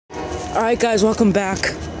Alright guys, welcome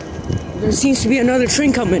back. There seems to be another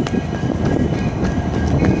train coming.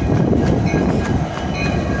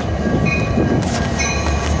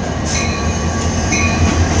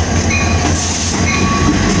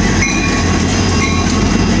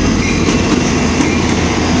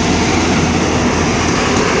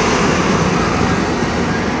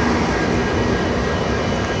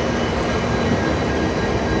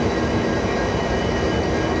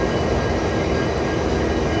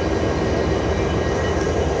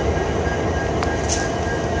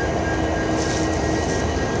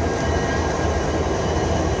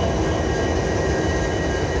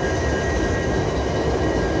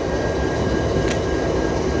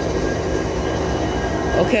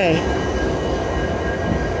 Okay.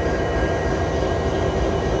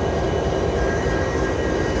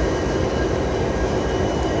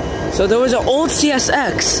 So there was an old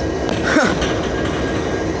CSX.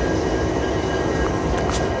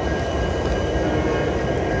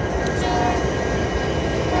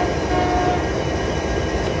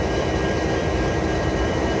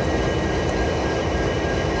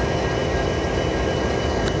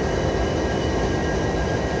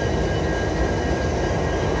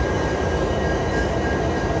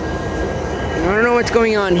 I don't know what's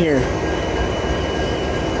going on here.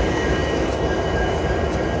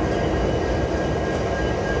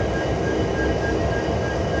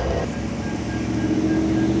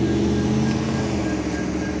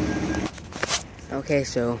 Okay,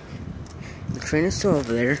 so the train is still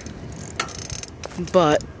over there,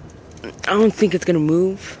 but I don't think it's gonna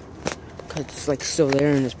move because it's like still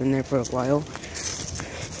there and it's been there for a while.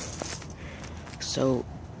 So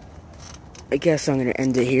I guess I'm gonna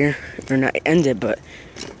end it here, or not end it, but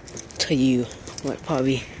tell you what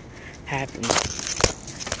probably happened.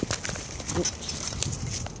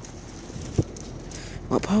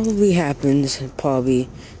 What probably happens?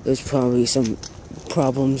 There's probably some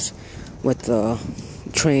problems with the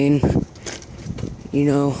train. You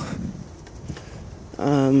know,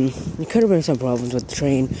 there could have been some problems with the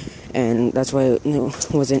train, and that's why it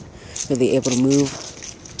wasn't really able to move.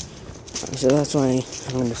 So that's why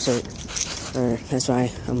I'm gonna start. Or that's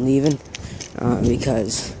why I'm leaving,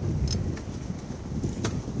 because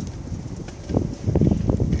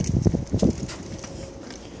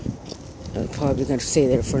I'm probably gonna stay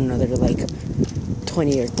there for another like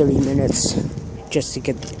 20 or 30 minutes just to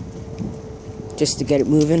get it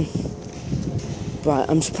moving. But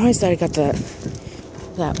I'm surprised that I got the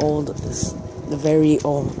very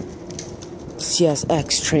old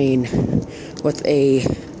CSX train with a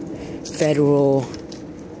federal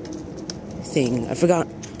thing. I forgot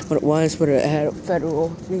what it was, but it had a federal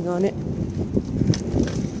thing on it.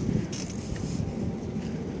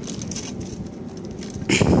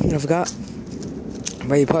 I forgot,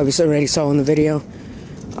 but you probably already saw in the video.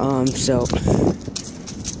 So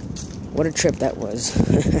what a trip that was.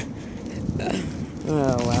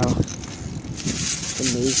 Oh wow,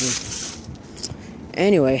 amazing.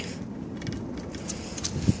 Anyway,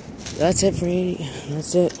 that's it for 80.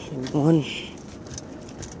 That's it, everyone.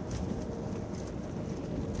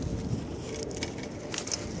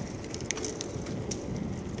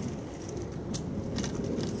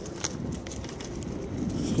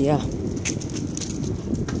 Yeah,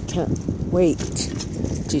 can't wait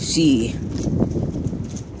to see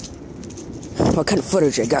what kind of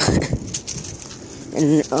footage I got.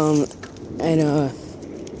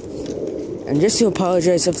 and just to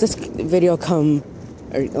apologize if this video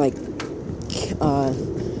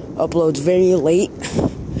uploads very late.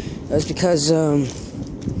 It was because I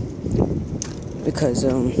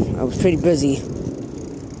was pretty busy,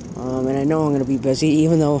 and I know I'm gonna be busy,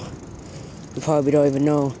 even though you probably don't even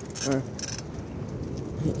know, or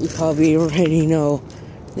you probably already know.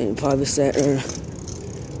 You probably said, or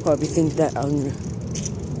probably think that I'm gonna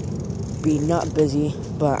be not busy,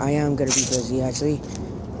 but I am gonna be busy actually.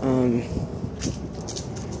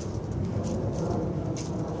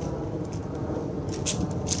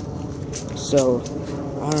 So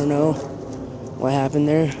I don't know what happened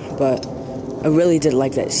there, but I really did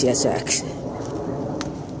like that CSX.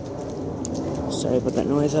 Sorry about that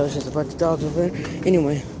noise, I was just a bunch of dogs over there.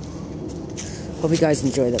 Anyway, hope you guys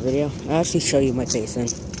enjoyed that video. I'll actually show you my face then.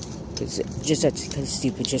 That's kind of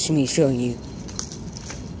stupid, just me showing you.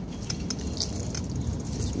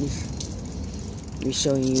 Me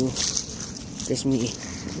showing you, just me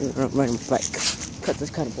riding my bike. Cause that's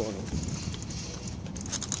kind of boring.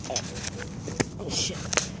 Oh shit.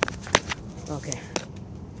 Okay.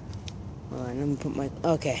 Alright, let me put my,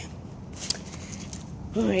 okay.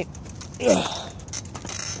 Alright.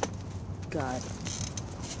 God.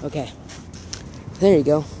 Okay. There you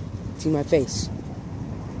go. See my face.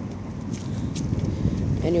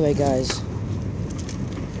 Anyway, guys.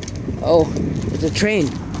 Oh, it's a train.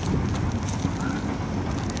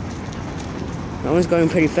 That one's going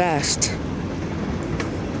pretty fast.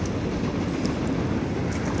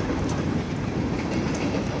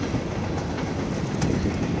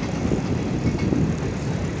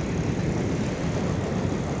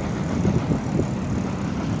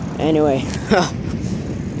 Anyway,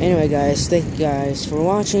 anyway, guys, thank you guys for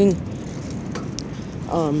watching.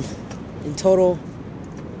 In total,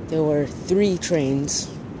 there were 3 trains.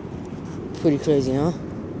 Pretty crazy, huh?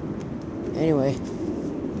 Anyway,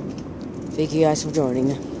 thank you guys for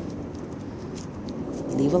joining.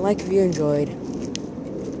 Leave a like if you enjoyed,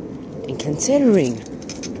 and considering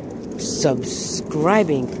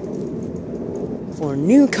subscribing for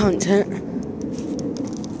new content.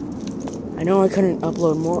 I know I couldn't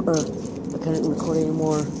upload more, or I couldn't record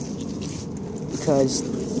anymore because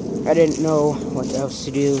I didn't know what else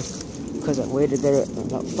to do, because I waited there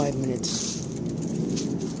about 5 minutes.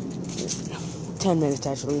 10 minutes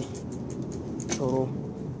actually, total,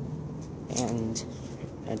 and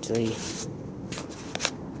actually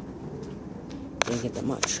didn't get that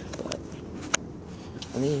much, but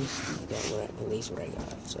at least I got what I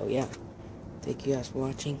got. So yeah, thank you guys for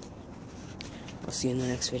watching. I'll see you in the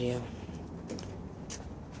next video.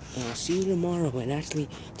 And I'll see you tomorrow, and actually,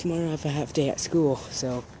 tomorrow I have a half day at school,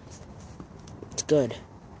 so it's good.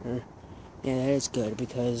 Yeah, that is good,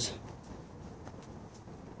 because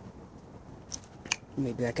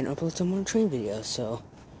maybe I can upload some more train videos, so,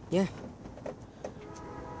 yeah.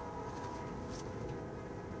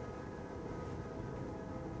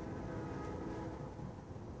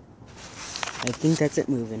 I think that's it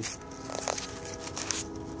moving.